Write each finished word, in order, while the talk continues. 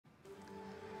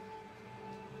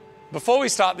Before we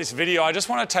start this video, I just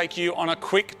want to take you on a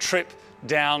quick trip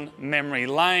down memory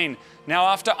lane. Now,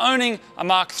 after owning a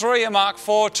Mark III, a Mark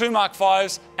IV, two Mark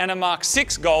Vs and a Mark VI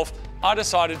Golf, I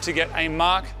decided to get a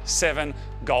Mark VII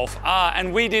Golf R,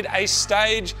 and we did a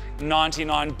Stage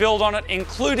 99 build on it,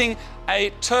 including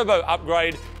a turbo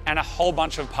upgrade and a whole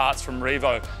bunch of parts from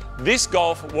Revo. This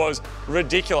Golf was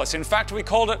ridiculous. In fact, we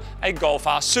called it a Golf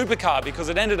R supercar because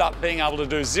it ended up being able to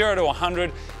do 0 to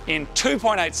 100 in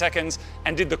 2.8 seconds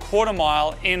and did the quarter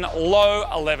mile in low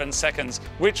 11 seconds,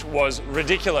 which was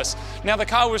ridiculous. Now, the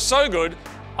car was so good,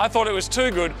 I thought it was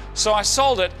too good, so I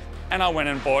sold it and I went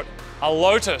and bought a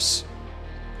Lotus.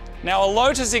 Now, a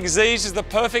Lotus Exige is the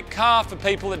perfect car for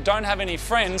people that don't have any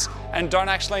friends and don't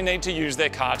actually need to use their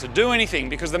car to do anything,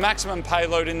 because the maximum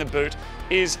payload in the boot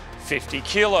is 50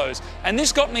 kilos. And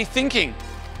this got me thinking,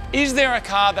 is there a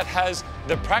car that has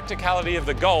the practicality of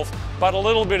the Golf, but a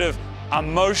little bit of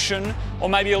emotion or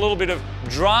maybe a little bit of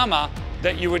drama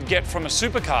that you would get from a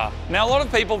supercar? Now, a lot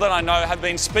of people that I know have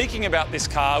been speaking about this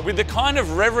car with the kind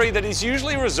of reverie that is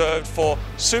usually reserved for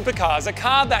supercars. A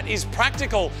car that is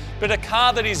practical, but a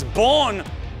car that is born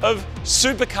of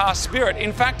supercar spirit.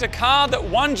 In fact, a car that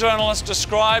one journalist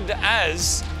described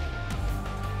as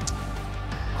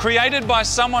created by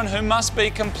someone who must be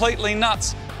completely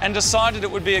nuts and decided it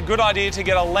would be a good idea to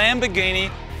get a Lamborghini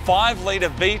 5-litre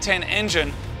V10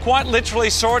 engine, quite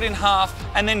literally saw it in half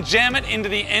and then jam it into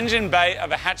the engine bay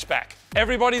of a hatchback.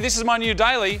 Everybody, this is my new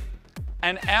daily,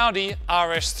 an Audi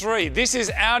RS3. This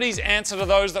is Audi's answer to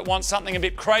those that want something a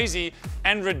bit crazy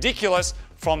and ridiculous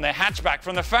from their hatchback.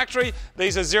 From the factory,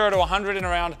 these are 0 to 100 in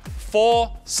around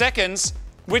 4 seconds,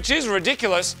 which is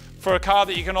ridiculous for a car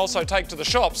that you can also take to the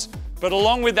shops. But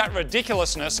along with that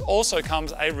ridiculousness also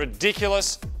comes a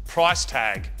ridiculous price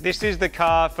tag. This is the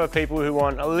car for people who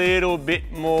want a little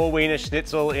bit more Wiener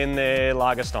Schnitzel in their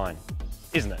Lagerstein,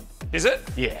 isn't it? Is it?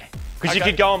 Yeah. Because you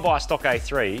could go and buy a stock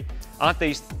A3. Aren't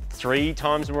these 3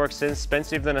 times more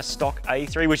expensive than a stock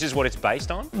A3, which is what it's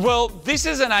based on? Well, this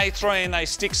is an A3 and they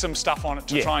stick some stuff on it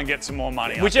to try and get some more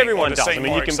money. Which everyone does. I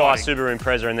mean, you can buy a Subaru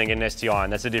Impreza and then get an STI,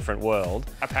 and that's a different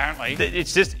world. Apparently.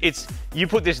 It's just, you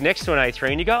put this next to an A3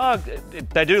 and you go, oh,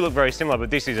 they do look very similar, but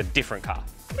this is a different car.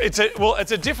 It's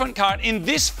a different car. In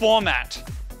this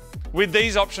format, with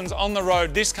these options on the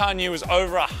road, this car new is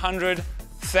over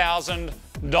 $100,000.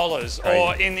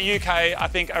 Or in the UK, I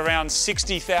think around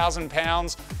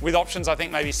 £60,000 with options, I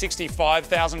think maybe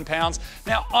 £65,000.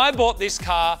 Now, I bought this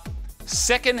car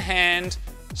second-hand,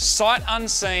 sight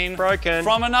unseen, broken,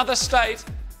 from another state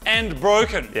and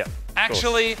broken. Yeah,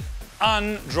 actually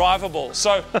undrivable.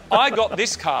 So I got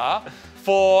this car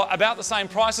for about the same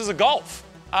price as a Golf,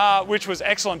 which was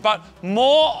excellent. But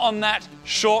more on that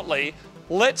shortly.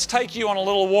 Let's take you on a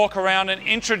little walk around and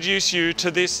introduce you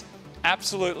to this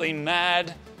absolutely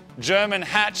mad German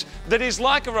hatch that is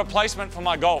like a replacement for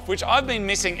my Golf, which I've been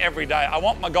missing every day. I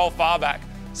want my Golf R back.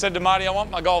 Said to Marty, I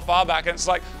want my Golf R back, and it's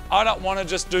like, I don't want to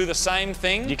just do the same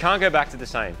thing. You can't go back to the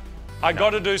same. I got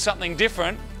to do something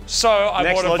different, so I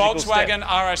bought a Volkswagen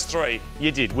RS3.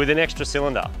 You did, with an extra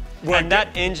cylinder. And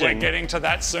that engine... We're getting to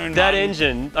that soon, That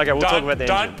engine... Okay, we'll talk about the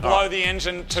engine. Don't blow the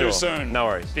engine too soon. No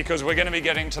worries. Because we're going to be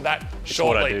getting to that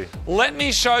shortly. Let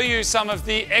me show you some of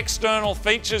the external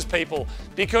features, people.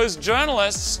 Because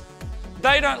journalists,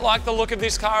 they don't like the look of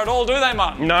this car at all, do they,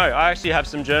 Martin? No, I actually have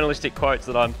some journalistic quotes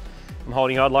that I'm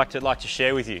holding I'd like to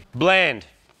share with you. Bland.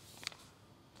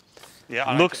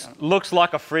 Yeah, looks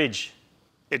like a fridge.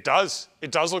 It does.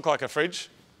 It does look like a fridge.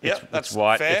 Yep, that's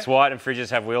white. fair. It's white and fridges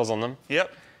have wheels on them.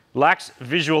 Yep. Lacks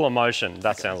visual emotion.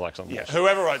 That sounds like something. Yeah,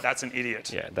 whoever wrote that's an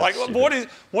idiot. Yeah, like,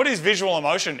 what is visual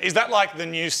emotion? Is that like the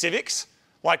new Civics?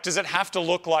 Like, does it have to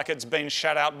look like it's been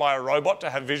shut out by a robot to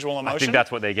have visual emotion? I think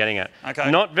that's what they're getting at. Okay.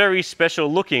 Not very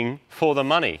special looking for the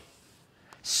money.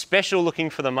 Special looking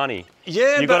for the money.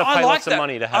 Yeah, You've got to pay lots of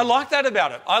money to have. I like that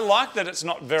about it. I like that it's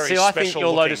not very special. See, I think your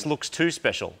Lotus looks too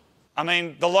special. I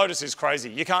mean, the Lotus is crazy.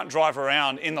 You can't drive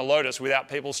around in the Lotus without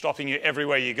people stopping you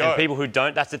everywhere you go. And people who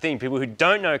don't, that's the thing, people who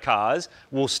don't know cars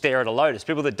will stare at a Lotus.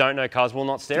 People that don't know cars will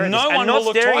not stare at this. And not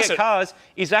staring at cars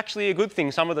is actually a good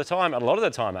thing some of the time, a lot of the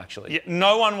time actually. Yeah,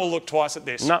 no one will look twice at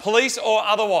this. No. Police or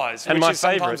otherwise, which is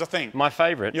sometimes a thing. My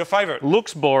favourite. Your favourite.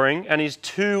 Looks boring and is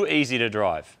too easy to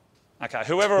drive. Okay,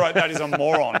 whoever wrote that is a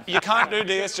moron. You can't do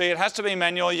DSG, it has to be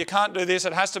manual, you can't do this,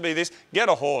 it has to be this. Get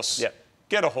a horse. Yep.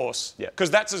 Get a horse. Because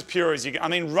that's as pure as you can. I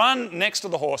mean, run next to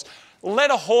the horse.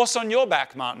 Let a horse on your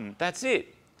back, Martin. That's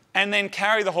it. and then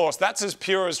carry the horse. That's as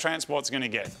pure as transport's going to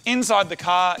get. Inside the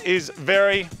car is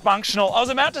very functional. I was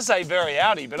about to say very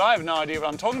Audi, but I have no idea what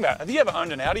I'm talking about. Have you ever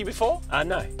owned an Audi before?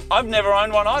 No. I've never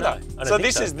owned one either. No, so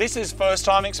this is first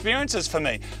time experiences for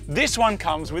me. This one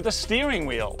comes with a steering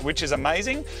wheel, which is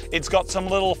amazing. It's got some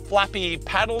little flappy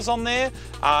paddles on there.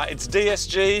 It's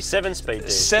DSG. 7-speed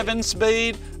DSG.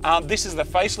 7-speed. This is the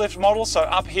facelift model, so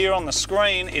up here on the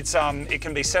screen, it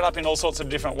can be set up in all sorts of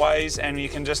different ways, and you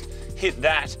can just hit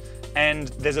that, and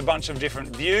there's a bunch of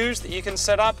different views that you can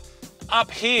set up.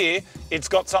 Up here, it's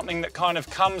got something that kind of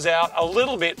comes out a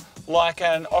little bit like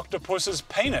an octopus's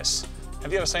penis.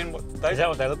 Have you ever seen what they? Is that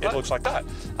what they look like? It looks like that.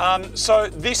 So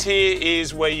this here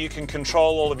is where you can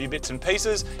control all of your bits and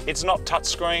pieces. It's not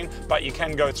touchscreen, but you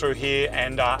can go through here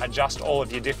and adjust all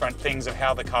of your different things of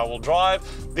how the car will drive.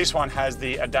 This one has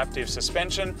the adaptive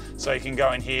suspension, so you can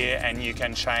go in here and you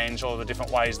can change all the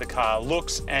different ways the car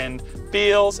looks and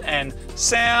feels and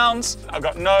sounds. I've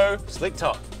got no slick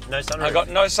top. No sunroof. I got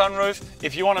no sunroof.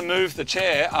 If you want to move the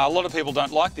chair, a lot of people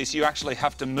don't like this. You actually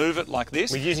have to move it like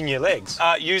this. We're using your legs.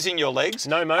 Using your legs.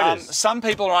 No motors. Some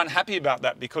people are unhappy about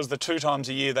that because the 2 times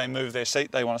a year they move their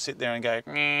seat, they want to sit there and go,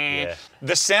 yeah.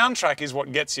 The soundtrack is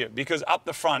what gets you, because up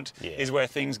the front is where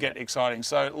things get exciting.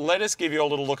 So let us give you a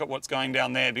little look at what's going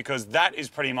down there, because that is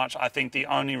pretty much, I think, the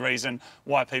only reason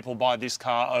why people buy this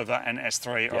car over an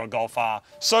S3 or a Golf R.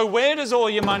 So where does all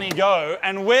your money go,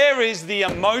 and where is the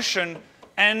emotion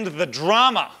and the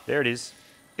drama? There it is.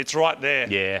 It's right there.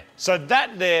 Yeah. So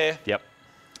that there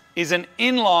is an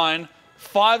inline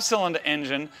 5-cylinder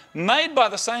engine made by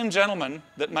the same gentleman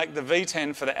that make the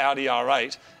V10 for the Audi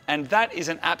R8, and that is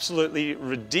an absolutely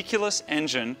ridiculous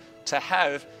engine to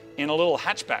have in a little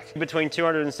hatchback. Between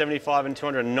 275 and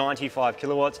 295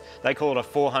 kilowatts, they call it a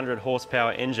 400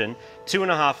 horsepower engine,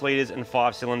 2.5 litres and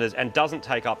 5 cylinders, and doesn't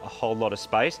take up a whole lot of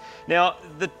space. Now,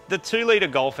 the 2-litre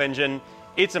Golf engine,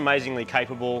 it's amazingly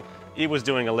capable. It was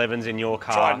doing 11s in your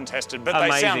car. Tried and tested, but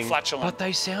they sound flatulent. But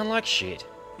they sound like shit.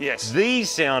 Yes.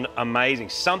 These sound amazing.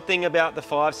 Something about the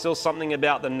 5-cylinder, something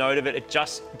about the note of it,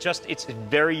 it's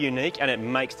very unique, and it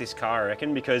makes this car, I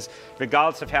reckon, because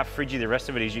regardless of how frigid the rest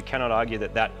of it is, you cannot argue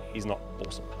that that is not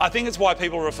awesome. I think it's why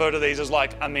people refer to these as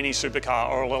like a mini supercar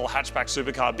or a little hatchback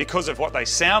supercar, because of what they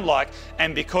sound like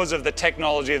and because of the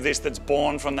technology of this that's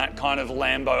born from that kind of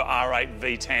Lambo R8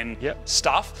 V10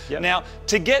 stuff. Now,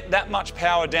 to get that much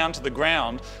power down to the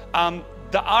ground,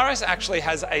 the RS actually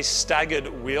has a staggered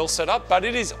wheel setup, but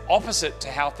it is opposite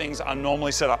to how things are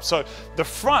normally set up. So the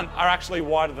front are actually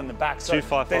wider than the back. So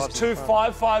there's 2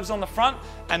 5.5s on the front,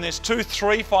 and there's 2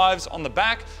 3.5s on the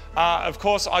back. Of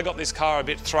course, I got this car a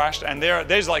bit thrashed, and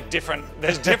there's different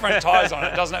tyres on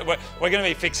it, doesn't it? We're going to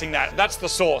be fixing that. That's the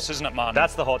sauce, isn't it, Martin?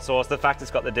 That's the hot sauce. The fact it's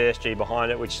got the DSG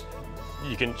behind it, which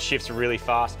you can shift really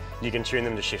fast. You can tune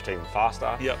them to shift even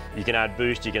faster. Yep. You can add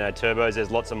boost, you can add turbos.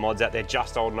 There's lots of mods out there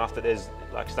just old enough that there's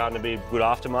like starting to be a good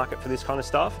aftermarket for this kind of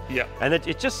stuff. Yeah. And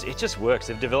it just works.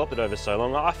 They've developed it over so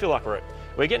long. I feel like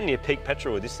we're getting near peak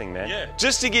petrol with this thing, man. Yeah.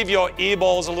 Just to give your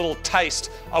earballs a little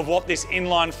taste of what this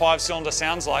inline 5-cylinder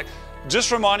sounds like,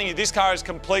 just reminding you, this car is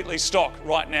completely stock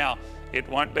right now. It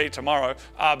won't be tomorrow,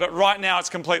 but right now it's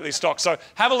completely stock. So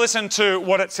have a listen to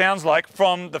what it sounds like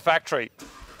from the factory.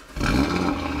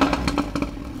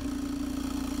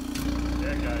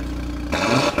 There it goes.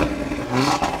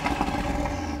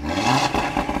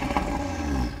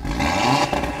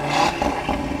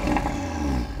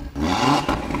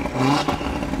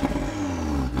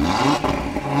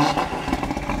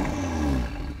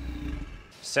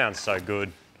 Sounds so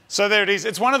good. So there it is.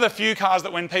 It's one of the few cars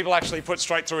that when people actually put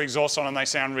straight through exhaust on them, they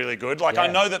sound really good. Like I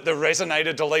know that the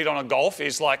resonator delete on a Golf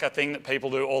is like a thing that people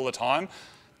do all the time.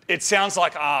 It sounds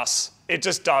like arse. It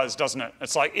just does, doesn't it?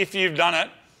 It's like if you've done it,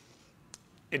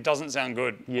 it doesn't sound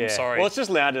good. Yeah. I'm sorry. Well, it's just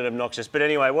loud and obnoxious. But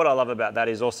anyway, what I love about that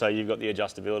is also you've got the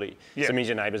adjustability. Yeah. So it means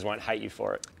your neighbours won't hate you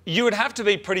for it. You would have to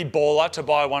be pretty baller to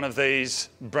buy one of these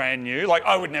brand new. Like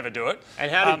I would never do it.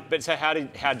 And how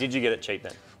did you get it cheap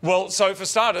then? Well, so for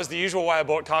starters, the usual way I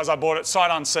bought cars, I bought it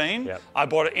sight unseen. Yep. I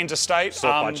bought it interstate.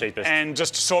 Sort by cheapest. And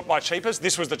just sort by cheapest.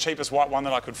 This was the cheapest white one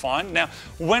that I could find. Now,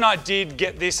 when I did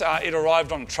get this, it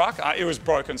arrived on a truck. It was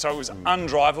broken, so it was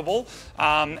undrivable,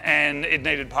 and it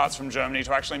needed parts from Germany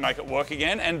to actually make it work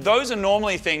again. And those are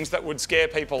normally things that would scare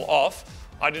people off.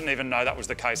 I didn't even know that was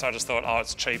the case. I just thought, oh,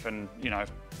 it's cheap and, you know,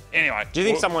 anyway. Do you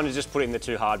think someone has just put it in the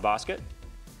too hard basket?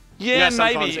 Yeah, you know,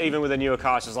 sometimes maybe. even with a newer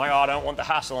car, it's just like, oh, I don't want the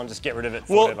hassle and just get rid of it.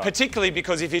 Well, particularly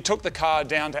because if you took the car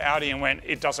down to Audi and went,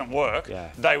 it doesn't work,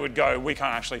 they would go, we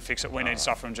can't actually fix it, we need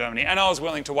stuff from Germany. And I was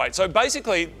willing to wait. So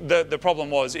basically, the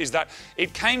problem is that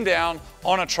it came down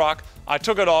on a truck, I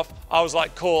took it off. I was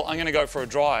like, cool, I'm gonna go for a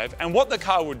drive. And what the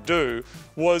car would do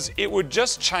was it would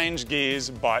just change gears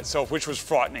by itself, which was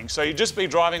frightening. So you'd just be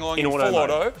driving along in full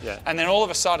auto, and then all of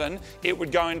a sudden, it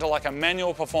would go into like a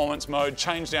manual performance mode,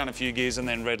 change down a few gears, and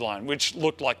then redline, which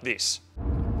looked like this.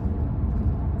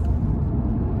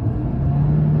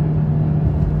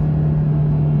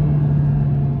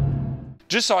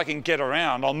 Just so I can get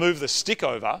around, I'll move the stick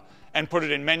over and put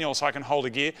it in manual so I can hold a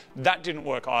gear. That didn't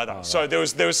work either. So there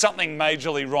was something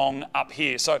majorly wrong up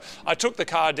here. So I took the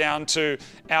car down to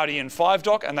Audi and 5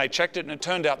 dock and they checked it, and it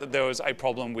turned out that there was a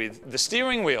problem with the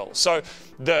steering wheel. So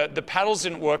the paddles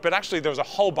didn't work, but actually there was a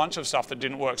whole bunch of stuff that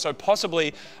didn't work. So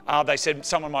possibly they said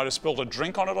someone might have spilled a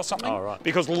drink on it or something,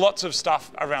 because lots of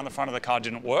stuff around the front of the car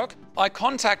didn't work. I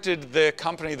contacted the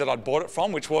company that I'd bought it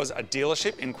from, which was a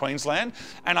dealership in Queensland,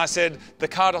 and I said, the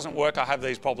car doesn't work, I have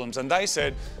these problems. And they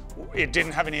said, it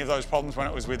didn't have any of those problems when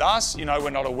it was with us. You know, we're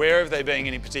not aware of there being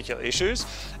any particular issues.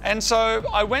 And so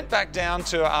I went back down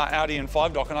to our Audi and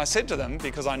 5 dock and I said to them,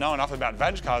 because I know enough about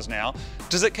Vag cars now,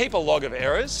 does it keep a log of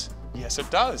errors? Yes, it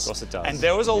does. Of course it does. And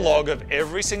there was a log of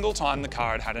every single time the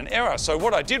car had an error. So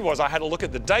what I did was I had a look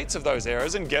at the dates of those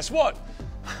errors, and guess what?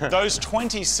 Those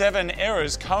 27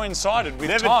 errors coincided with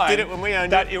time did it when we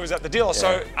owned that it was at the dealer.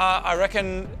 So I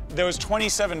reckon there was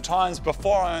 27 times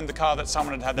before I owned the car that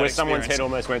someone had that where experience. someone's head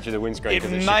almost went through the windscreen.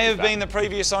 It may have been the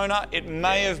previous owner. It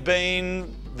may have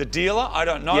been the dealer. I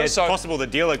don't know. Yeah, it's possible the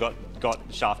dealer got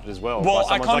shafted as well. Well,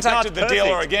 I contacted the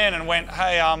dealer again and went,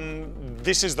 hey,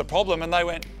 this is the problem. And they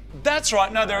went, that's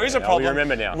right, no, there is a problem. We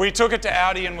remember now. We took it to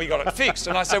Audi and we got it fixed.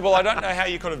 And I said, well, I don't know how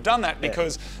you could have done that,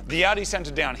 because the Audi centre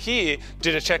down here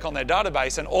did a check on their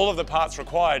database and all of the parts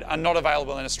required are not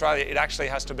available in Australia. It actually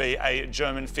has to be a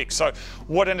German fix. So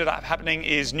what ended up happening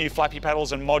is new flappy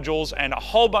paddles and modules, and a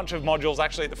whole bunch of modules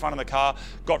actually at the front of the car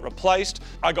got replaced.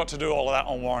 I got to do all of that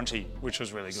on warranty, which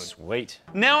was really good. Sweet.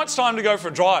 Now it's time to go for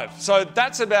a drive. So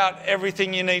that's about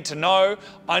everything you need to know.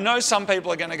 I know some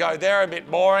people are going to go, they're a bit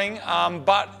boring,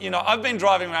 but you know, I've been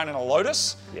driving around in a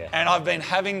Lotus and I've been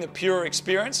having the pure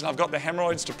experience, and I've got the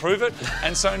hemorrhoids to prove it.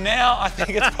 And so now I think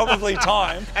it's probably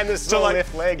time and the sore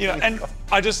left leg. You know, and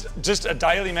I just a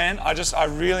daily, man. I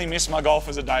really miss my golf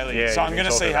as a daily. Yeah, so I'm going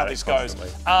to see how this goes.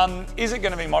 Is it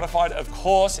going to be modified? Of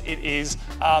course it is.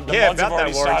 The mods have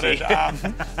already started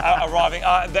arriving.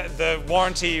 The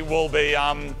warranty will be.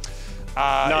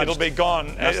 It'll be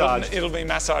gone. It'll be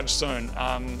massaged soon.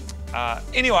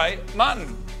 Anyway,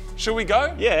 Martin, should we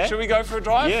go? Yeah. Should we go for a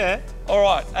drive? Yeah. All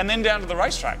right, and then down to the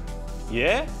racetrack.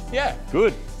 Yeah? Yeah.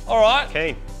 Good. All right.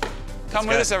 Keen. Come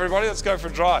with us, everybody. Let's go for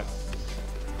a drive.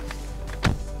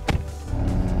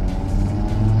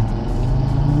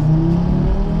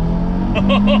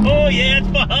 Oh, yeah, it's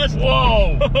fast.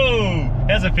 Whoa.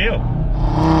 How's it feel?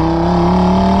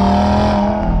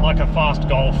 Like a fast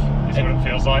Golf is what it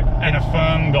feels like, and a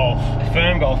firm Golf. A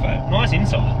firm Golf. Nice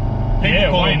inside.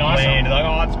 People call it bland. They're like,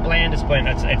 oh, it's bland, it's bland.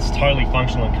 It's totally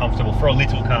functional and comfortable for a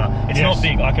little car. It's not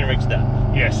big, I can reach that.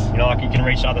 Yes. You know, like you can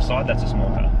reach the other side, that's a small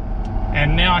car.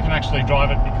 And now I can actually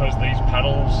drive it because these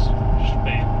paddles should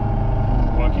be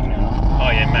working now.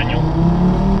 Oh yeah, manual.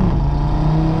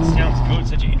 It sounds good,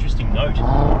 such an interesting note.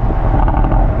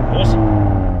 Awesome.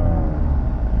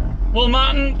 Well,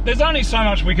 Martin, there's only so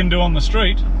much we can do on the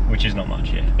street. Which is not much,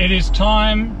 yeah. It is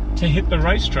time to hit the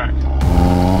racetrack.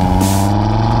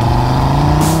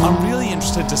 I'm really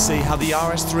interested to see how the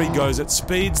RS3 goes at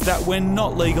speeds that we're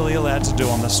not legally allowed to do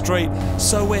on the street,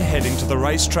 so we're heading to the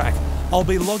racetrack. I'll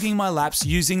be logging my laps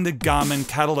using the GARMIN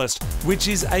Catalyst, which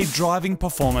is a driving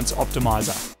performance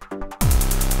optimizer.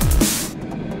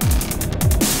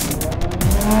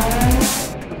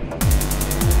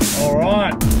 All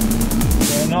right,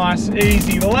 so a nice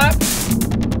easy lap.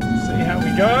 See how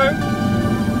we go.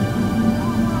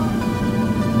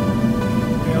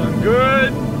 Feeling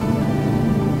good.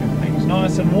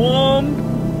 Nice and warm.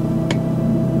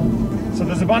 So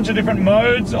there's a bunch of different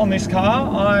modes on this car.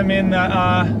 I'm in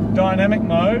the dynamic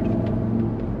mode.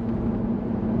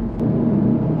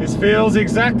 This feels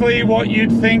exactly what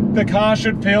you'd think the car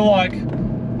should feel like.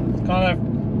 It's kind of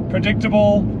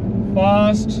predictable,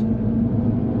 fast,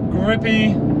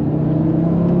 grippy,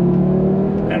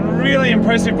 and really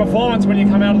impressive performance when you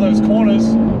come out of those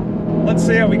corners. Let's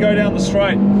see how we go down the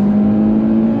straight.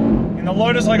 In the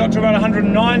Lotus I got to about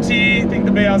 190, I think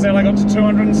the BRZ I got to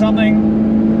 200 and something.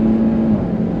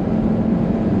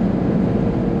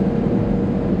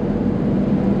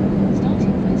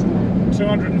 Starting first lap.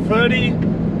 230.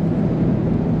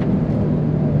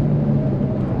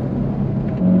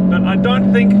 But I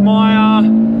don't think my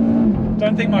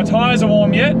tyres are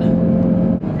warm yet.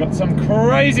 I've got some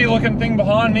crazy looking thing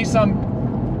behind me, some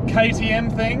KTM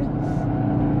thing.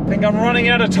 think I'm running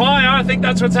out of tyre. I think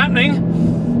that's what's happening.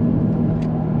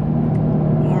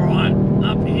 All right,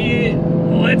 up here.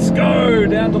 Let's go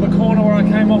down to the corner where I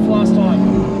came off last time.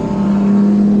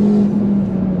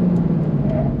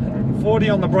 140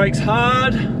 on the brakes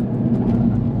hard.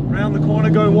 Round the corner,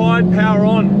 go wide, power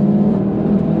on.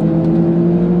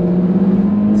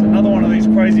 It's another one of these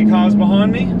crazy cars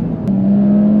behind me.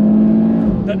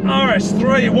 The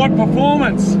RS3, what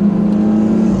performance!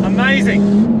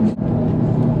 Amazing.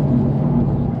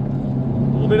 A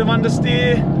little bit of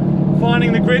understeer,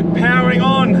 finding the grip, powering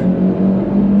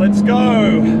on. Let's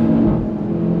go.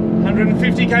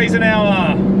 150 k's an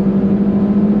hour.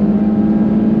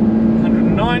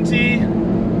 190.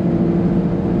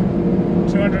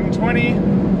 220.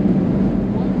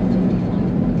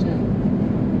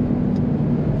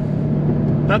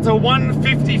 That's a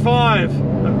 155.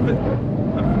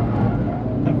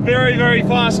 A very, very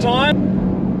fast time.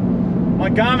 My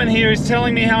Garmin here is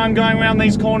telling me how I'm going around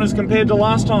these corners compared to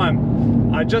last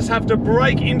time. I just have to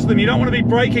brake into them. You don't want to be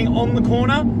braking on the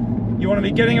corner. You want to be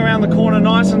getting around the corner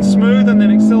nice and smooth and then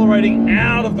accelerating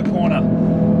out of the corner.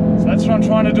 So that's what I'm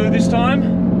trying to do this time.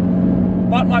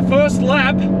 But my first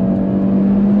lap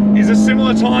is a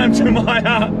similar time to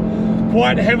my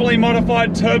quite heavily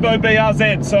modified turbo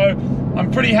BRZ. So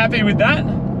I'm pretty happy with that.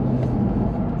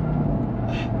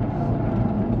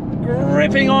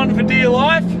 Gripping on for dear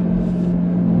life.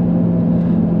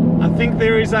 I think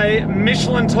there is a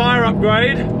Michelin tyre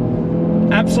upgrade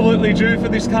absolutely due for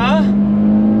this car.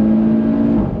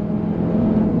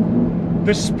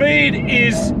 The speed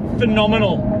is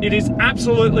phenomenal. It is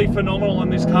absolutely phenomenal in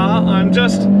this car.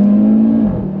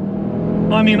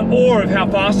 I'm in awe of how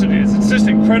fast it is. It's just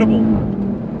incredible.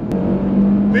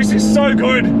 This is so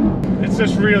good. It's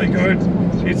just really good.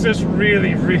 It's just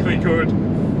really, really good.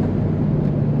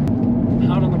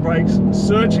 Hard on the brakes,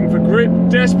 searching for grip,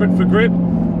 desperate for grip.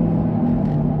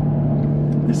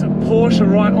 There's a Porsche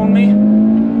right on me.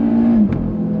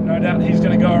 No doubt he's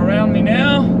going to go around me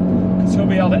now because he'll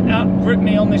be able to out-grip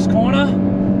me on this corner.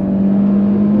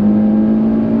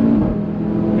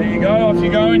 There you go, off you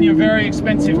go in your very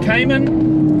expensive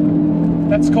Cayman.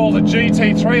 That's called a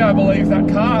GT3, I believe, that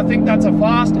car. I think that's a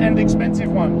fast and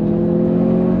expensive one.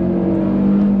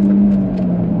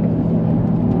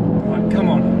 Right, come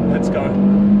on, let's go.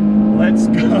 Let's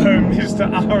go, Mr.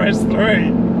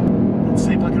 RS3. Let's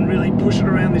see if I can really push it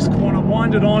around this corner,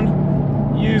 wind it on,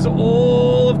 use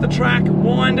all of the track,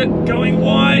 wind it, going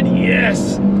wide,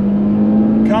 yes!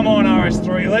 Come on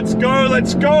RS3, let's go,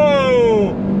 let's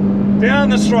go! Down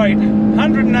the straight,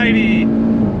 180,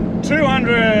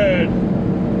 200.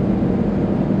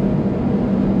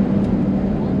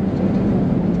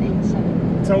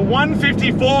 It's a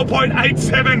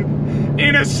 154.87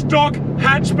 in a stock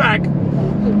hatchback.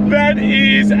 That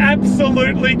is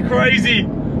absolutely crazy.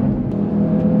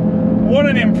 What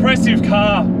an impressive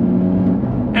car.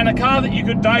 And a car that you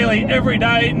could daily, every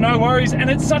day, no worries. And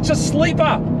it's such a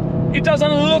sleeper. It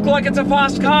doesn't look like it's a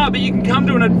fast car, but you can come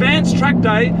to an advanced track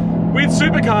day with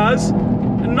supercars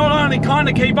and not only kind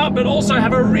of keep up, but also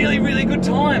have a really, really good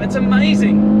time. It's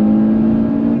amazing.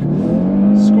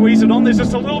 Squeeze it on. There's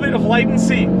just a little bit of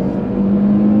latency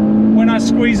when I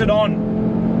squeeze it on.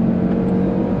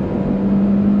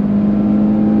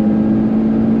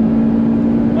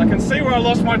 I can see where I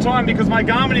lost my time because my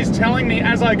Garmin is telling me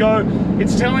as I go,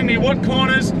 it's telling me what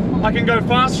corners I can go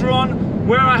faster on,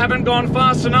 where I haven't gone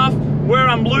fast enough, where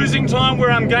I'm losing time, where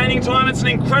I'm gaining time. It's an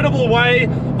incredible way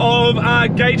of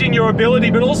gauging your ability,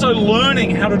 but also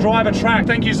learning how to drive a track.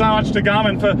 Thank you so much to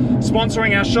Garmin for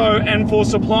sponsoring our show and for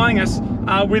supplying us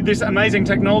with this amazing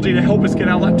technology to help us get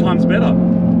our lap times better.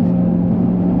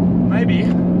 Maybe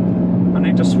I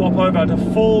need to swap over to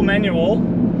full manual.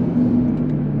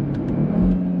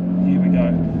 Here we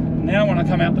go. Now when I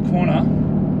come out the corner,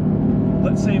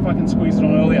 let's see if I can squeeze it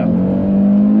on earlier.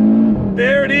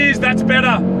 There it is, that's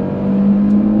better.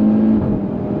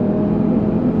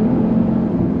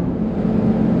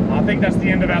 I think that's the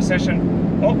end of our session.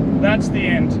 Oh, that's the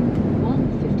end.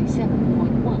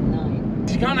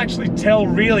 157.19. You can't actually tell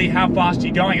really how fast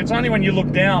you're going. It's only when you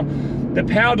look down. The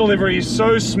power delivery is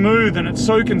so smooth and it's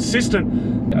so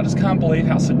consistent. I just can't believe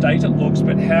how sedate it looks,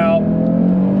 but how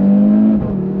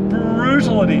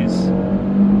brutal it is.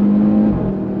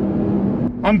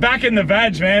 I'm back in the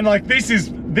vag, man. Like this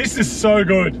is so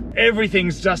good.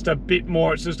 Everything's just a bit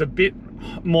more, it's just a bit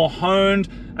more honed,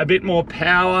 a bit more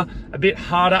power, a bit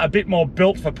harder, a bit more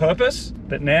built for purpose.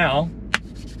 But now,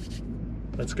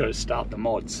 let's go start the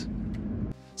mods.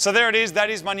 So there it is,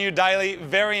 that is my new daily.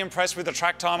 Very impressed with the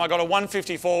track time. I got a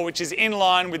 1:54, which is in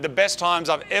line with the best times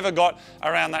I've ever got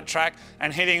around that track,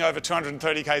 and hitting over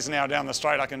 230 k's an hour down the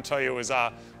straight, I can tell you was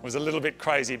a little bit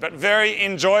crazy, but very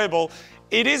enjoyable.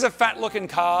 It is a fat looking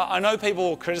car. I know people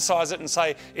will criticize it and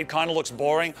say it kind of looks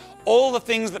boring. All the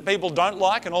things that people don't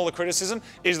like and all the criticism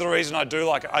is the reason I do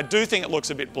like it. I do think it looks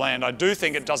a bit bland. I do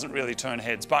think it doesn't really turn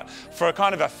heads, but for a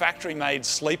kind of a factory made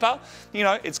sleeper, you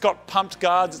know, it's got pumped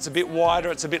guards, it's a bit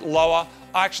wider, it's a bit lower.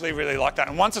 I actually really like that.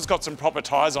 And once it's got some proper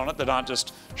tyres on it that aren't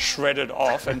just shredded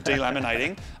off and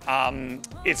delaminating,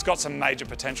 it's got some major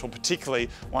potential, particularly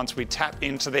once we tap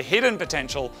into the hidden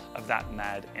potential of that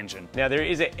mad engine. Now there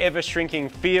is an ever shrinking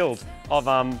field of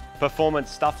performance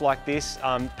stuff like this.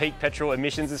 Peak petrol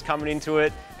emissions is coming into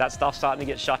it. That stuff's starting to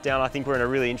get shut down. I think we're in a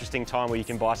really interesting time where you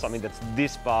can buy something that's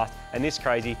this fast and this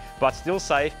crazy, but still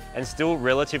safe and still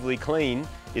relatively clean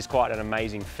is quite an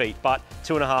amazing feat. But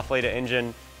 2.5 litre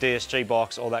engine, DSG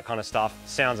box, all that kind of stuff,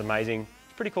 sounds amazing.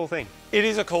 It's a pretty cool thing. It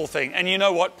is a cool thing. And you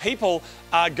know what? People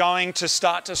are going to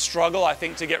start to struggle, I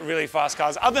think, to get really fast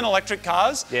cars, other than electric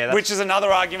cars, which is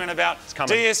another argument about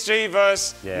DSG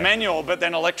versus manual, but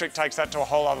then electric takes that to a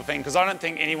whole other thing, because I don't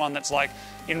think anyone that's like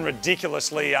in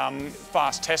ridiculously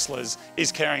fast Teslas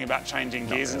is caring about changing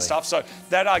gears and stuff. So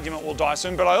that argument will die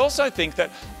soon. But I also think that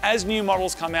as new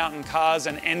models come out and cars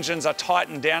and engines are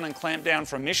tightened down and clamped down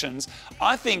for emissions,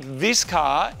 I think this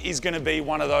car is going to be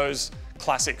one of those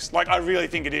classics. Like, I really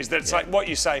think it is. That it's like what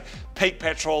you say, peak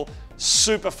petrol,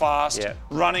 super fast,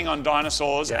 running on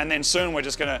dinosaurs, and then soon we're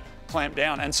just going to clamp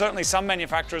down. And certainly some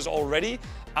manufacturers already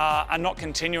are not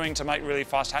continuing to make really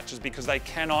fast hatches because they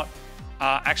cannot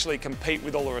actually compete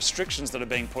with all the restrictions that are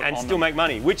being put on them. And still make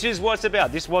money, which is what it's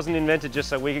about. This wasn't invented just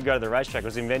so we could go to the racetrack. It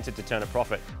was invented to turn a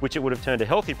profit, which it would have turned a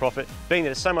healthy profit, being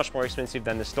that it's so much more expensive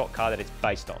than the stock car that it's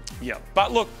based on. Yeah,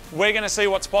 but look, we're going to see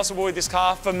what's possible with this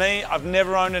car. For me, I've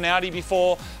never owned an Audi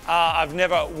before. I've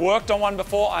never worked on one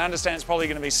before. I understand it's probably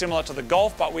going to be similar to the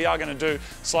Golf, but we are going to do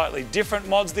slightly different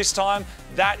mods this time.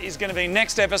 That is going to be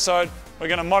next episode. We're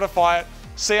going to modify it,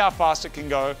 see how fast it can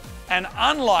go. And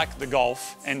unlike the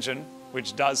Golf engine,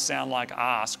 which does sound like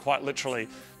arse, quite literally,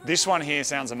 this one here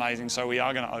sounds amazing, so we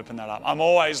are going to open that up. I'm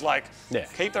always like,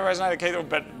 keep the resonator, keep the,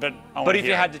 but I want But if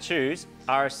you had to choose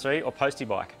RS3 or postie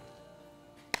bike?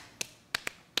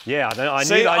 Yeah, I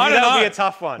knew that would be a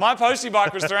tough one. My postie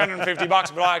bike was 350 bucks,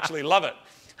 but I actually love it.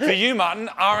 For you, Martin,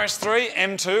 RS3,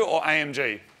 M2 or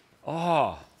AMG?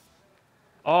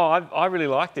 I really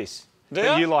like this. Do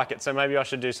but you like it, so maybe I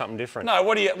should do something different. No,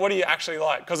 what do you actually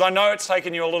like? Because I know it's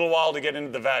taken you a little while to get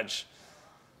into the vag.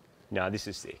 No, this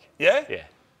is sick. Yeah? Yeah.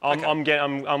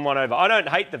 I'm one over. I don't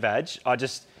hate the vag. I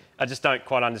just don't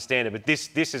quite understand it. But this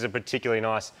is a particularly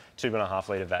nice 2.5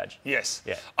 litre vag. Yes.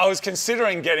 Yeah. I was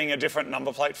considering getting a different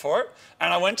number plate for it,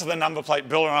 and I went to the number plate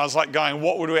builder and I was like going,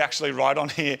 what would we actually write on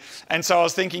here? And so I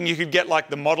was thinking you could get like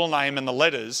the model name and the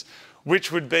letters, which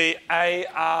would be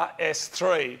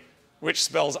ARS3, which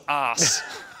spells arse.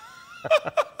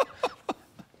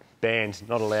 Banned,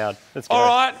 not allowed. Let's go. All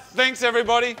right, thanks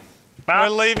everybody. We're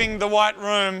leaving the white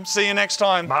room. See you next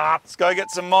time. Let's go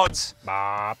get some mods.